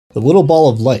The little ball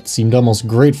of light seemed almost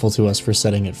grateful to us for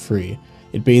setting it free.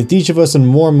 It bathed each of us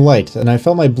in warm light, and I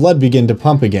felt my blood begin to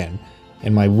pump again,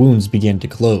 and my wounds began to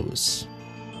close.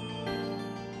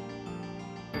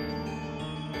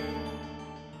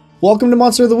 Welcome to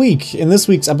Monster of the Week. In this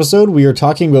week's episode, we are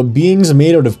talking about beings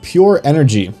made out of pure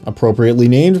energy, appropriately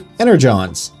named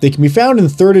Energons. They can be found in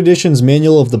 3rd edition's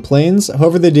Manual of the Planes,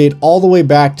 however they date all the way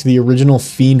back to the original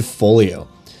Fiend Folio.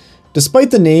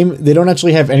 Despite the name, they don't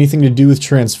actually have anything to do with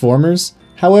Transformers.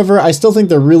 However, I still think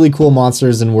they're really cool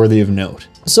monsters and worthy of note.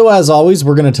 So as always,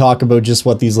 we're going to talk about just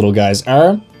what these little guys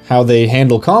are, how they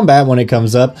handle combat when it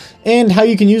comes up, and how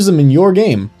you can use them in your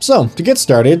game. So, to get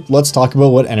started, let's talk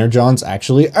about what Energons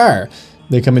actually are.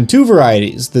 They come in 2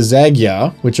 varieties, the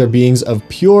Zag-Ya, which are beings of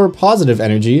pure positive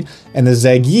energy, and the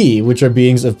Zag-Yi, which are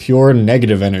beings of pure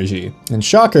negative energy. And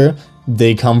shocker,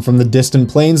 they come from the distant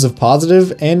planes of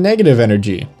positive and negative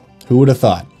energy. Who would have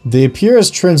thought? They appear as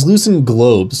translucent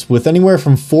globes, with anywhere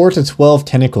from 4 to 12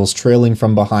 tentacles trailing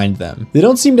from behind them. They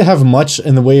don't seem to have much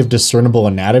in the way of discernible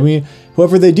anatomy,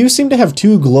 however they do seem to have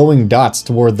 2 glowing dots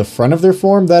toward the front of their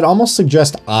form that almost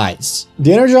suggest eyes.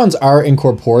 The Energons are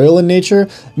incorporeal in nature,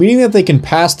 meaning that they can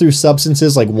pass through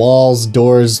substances like walls,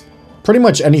 doors, pretty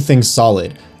much anything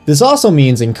solid. This also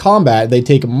means in combat they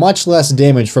take much less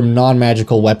damage from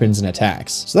non-magical weapons and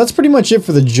attacks. So that's pretty much it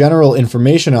for the general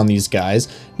information on these guys.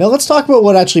 Now let's talk about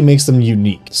what actually makes them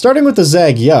unique. Starting with the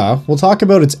Zag-Ya, we'll talk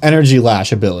about its Energy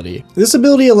Lash ability. This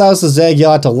ability allows the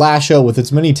Zag-Ya to lash out with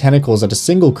its many tentacles at a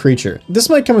single creature. This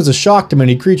might come as a shock to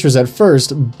many creatures at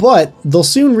first, but they'll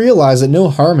soon realize that no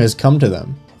harm has come to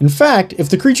them. In fact, if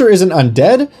the creature isn't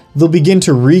undead, they'll begin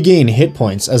to regain hit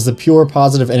points as the pure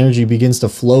positive energy begins to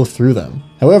flow through them.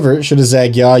 However, should a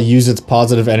Zag-Ya use its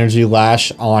positive energy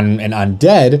lash on an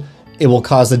undead, it will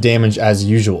cause the damage as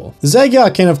usual. The Zag-Ya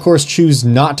can of course choose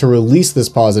not to release this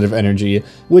positive energy,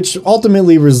 which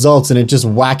ultimately results in it just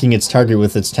whacking its target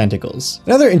with its tentacles.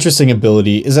 Another interesting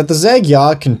ability is that the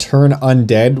Zag-Ya can turn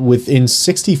undead within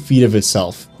 60 feet of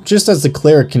itself, just as the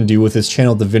cleric can do with his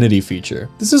channel divinity feature.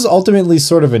 This is ultimately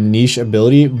sort of a niche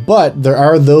ability, but there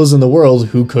are those in the world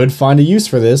who could find a use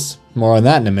for this. More on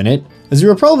that in a minute. As you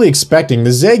were probably expecting,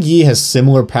 the Zag-Yi has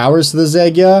similar powers to the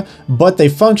Zag-Ya, but they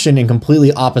function in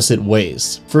completely opposite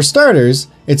ways. For starters,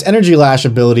 its Energy Lash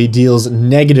ability deals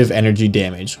negative energy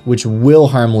damage, which will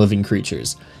harm living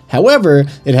creatures. However,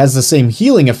 it has the same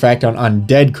healing effect on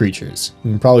undead creatures.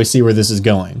 You can probably see where this is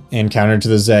going. And counter to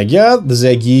the Zag-Ya, the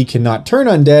Zag-Yi cannot turn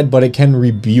undead, but it can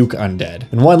rebuke undead.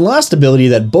 And one last ability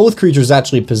that both creatures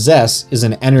actually possess is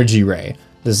an Energy Ray.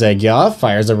 The Zag-Ya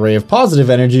fires a ray of positive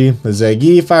energy, the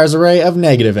Zag-Yi fires a ray of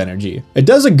negative energy. It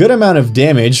does a good amount of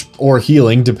damage, or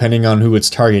healing depending on who its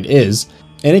target is,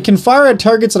 and it can fire at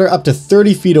targets that are up to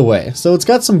 30 feet away, so it's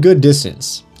got some good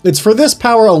distance. It's for this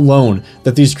power alone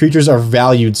that these creatures are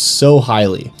valued so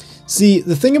highly. See,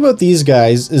 the thing about these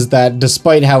guys is that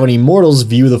despite how many mortals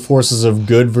view the forces of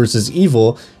good versus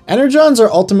evil, Energons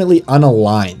are ultimately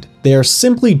unaligned. They are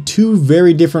simply 2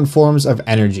 very different forms of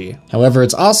energy. However,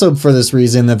 it's also for this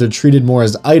reason that they're treated more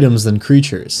as items than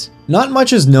creatures. Not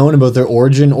much is known about their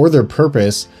origin or their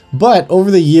purpose, but over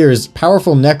the years,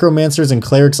 powerful necromancers and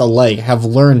clerics alike have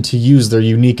learned to use their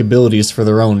unique abilities for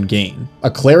their own gain. A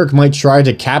cleric might try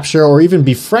to capture or even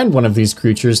befriend one of these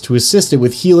creatures to assist it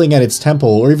with healing at its temple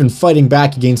or even fighting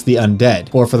back against the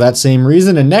undead. Or for that same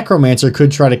reason, a necromancer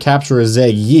could try to capture a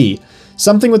Zag-Yi.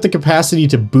 Something with the capacity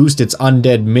to boost its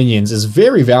undead minions is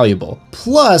very valuable.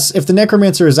 Plus, if the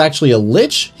necromancer is actually a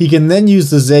lich, he can then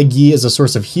use the Zag-Yi as a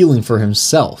source of healing for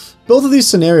himself. Both of these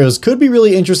scenarios could be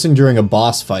really interesting during a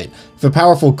boss fight. If a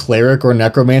powerful cleric or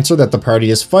necromancer that the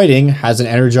party is fighting has an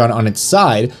Energon on its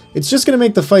side, it's just going to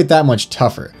make the fight that much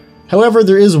tougher. However,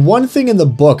 there is one thing in the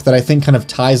book that I think kind of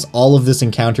ties all of this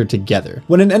encounter together.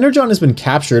 When an Energon has been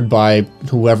captured by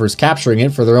whoever's capturing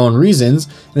it for their own reasons,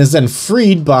 and is then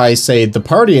freed by, say, the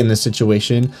party in this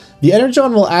situation, the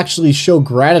Energon will actually show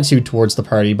gratitude towards the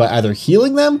party by either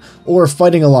healing them or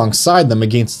fighting alongside them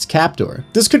against its captor.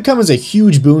 This could come as a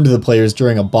huge boon to the players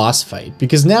during a boss fight,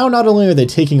 because now not only are they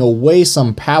taking away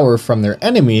some power from their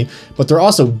enemy, but they're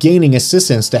also gaining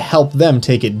assistance to help them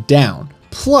take it down.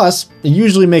 Plus, it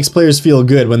usually makes players feel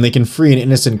good when they can free an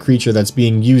innocent creature that's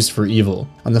being used for evil.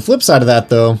 On the flip side of that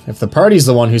though, if the party's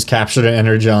the one who's captured an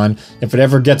Energon, if it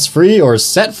ever gets free or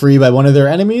set free by one of their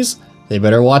enemies, they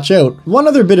better watch out. One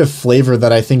other bit of flavor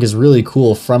that I think is really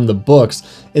cool from the books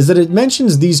is that it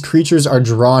mentions these creatures are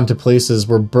drawn to places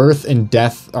where birth and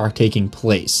death are taking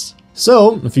place.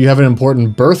 So, if you have an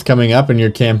important birth coming up in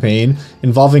your campaign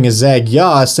involving a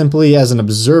Zag-Ya simply as an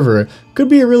observer, Could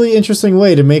be a really interesting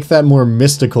way to make that more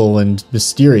mystical and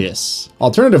mysterious.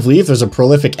 Alternatively, if there's a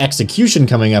prolific execution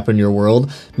coming up in your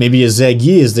world, maybe a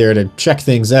Zagi is there to check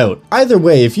things out. Either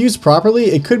way, if used properly,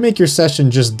 it could make your session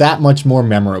just that much more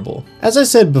memorable. As I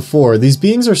said before, these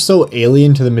beings are so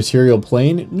alien to the material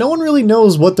plane, no one really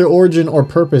knows what their origin or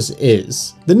purpose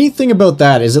is. The neat thing about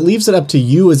that is it leaves it up to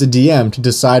you as a DM to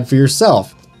decide for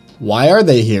yourself. Why are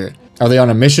they here? Are they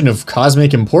on a mission of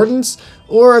cosmic importance?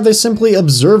 Or are they simply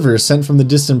observers sent from the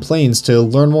distant planes to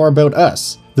learn more about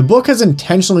us? The book has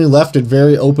intentionally left it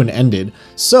very open-ended,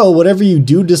 so whatever you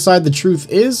do decide the truth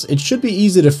is, it should be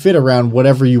easy to fit around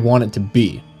whatever you want it to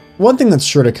be. One thing that's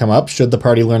sure to come up, should the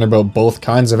party learn about both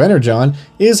kinds of Energon,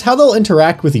 is how they'll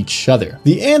interact with each other.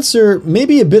 The answer may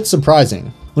be a bit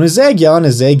surprising. When a Zagya and a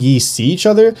Zagi see each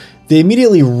other, they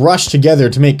immediately rush together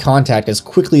to make contact as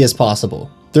quickly as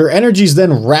possible. Their energies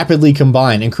then rapidly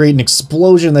combine and create an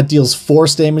explosion that deals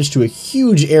force damage to a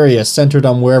huge area centered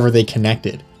on wherever they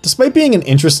connected. Despite being an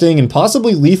interesting and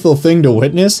possibly lethal thing to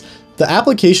witness, the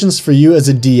applications for you as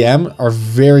a DM are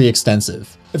very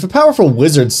extensive. If a powerful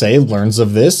wizard, say, learns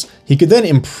of this, he could then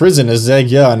imprison a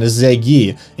Zagya and a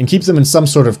Zagi and keep them in some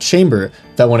sort of chamber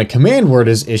that when a command word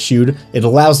is issued, it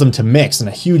allows them to mix and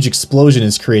a huge explosion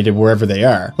is created wherever they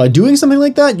are. By doing something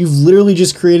like that, you've literally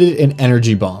just created an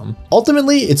energy bomb.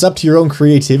 Ultimately, it's up to your own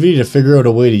creativity to figure out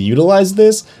a way to utilize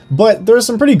this, but there are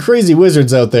some pretty crazy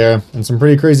wizards out there and some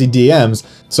pretty crazy DMs,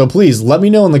 so please let me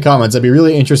know in the comments. I'd be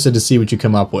really interested to see what you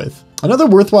come up with. Another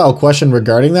worthwhile question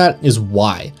regarding that is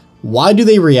why? Why do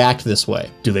they react this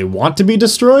way? Do they want to be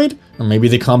destroyed? Or maybe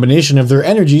the combination of their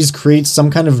energies creates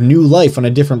some kind of new life on a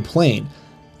different plane.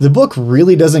 The book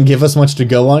really doesn't give us much to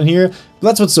go on here, but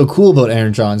that's what's so cool about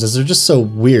Energons is they're just so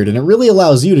weird and it really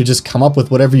allows you to just come up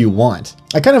with whatever you want.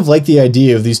 I kind of like the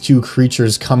idea of these two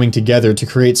creatures coming together to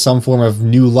create some form of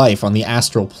new life on the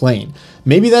astral plane.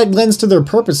 Maybe that lends to their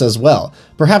purpose as well.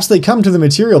 Perhaps they come to the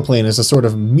material plane as a sort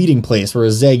of meeting place where a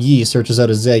Zagi searches out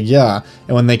a Zagya,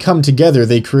 and when they come together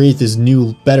they create this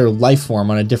new, better life form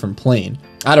on a different plane.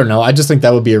 I don't know, I just think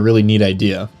that would be a really neat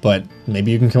idea, but maybe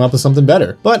you can come up with something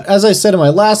better. But as I said in my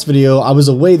last video, I was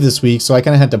away this week, so I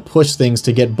kind of had to push things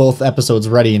to get both episodes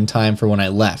ready in time for when I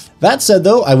left. That said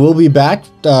though, I will be back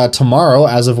tomorrow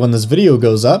as of when this video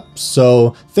goes up,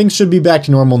 so things should be back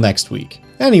to normal next week.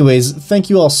 Anyways, thank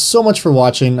you all so much for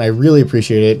watching, I really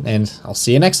appreciate it, and I'll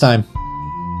see you next time.